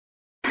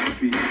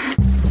feet.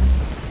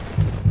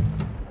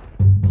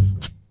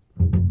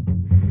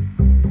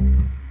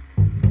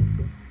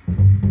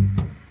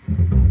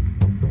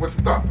 What's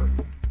tougher?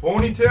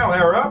 Ponytail,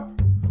 hair up,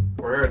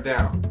 or hair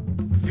down?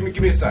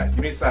 Give me a side. Give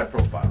me a side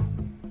profile.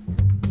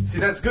 See,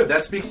 that's good.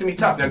 That speaks to me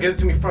tough. Now give it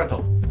to me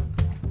frontal.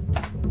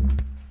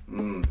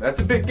 That's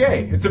a bit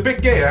gay. It's a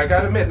bit gay, I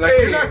gotta admit. Like,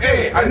 you're not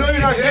gay. I know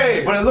you're not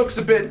gay, but it looks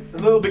a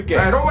little bit gay.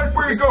 I don't like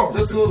where you go.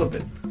 Just a little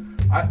bit.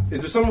 Is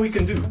there something we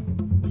can do?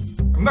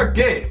 I'm not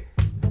gay.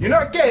 You're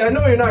not gay. I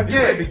know you're not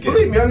gay. Be gay.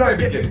 Believe me, I'm not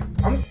Be gay. gay.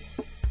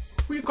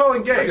 Who are you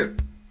calling gay? Look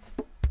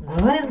at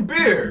groomed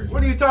beard.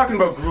 What are you talking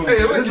about, groomed? Hey,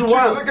 This is look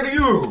wild. at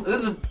you.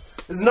 This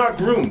is not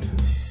groomed.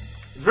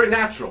 It's very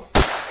natural.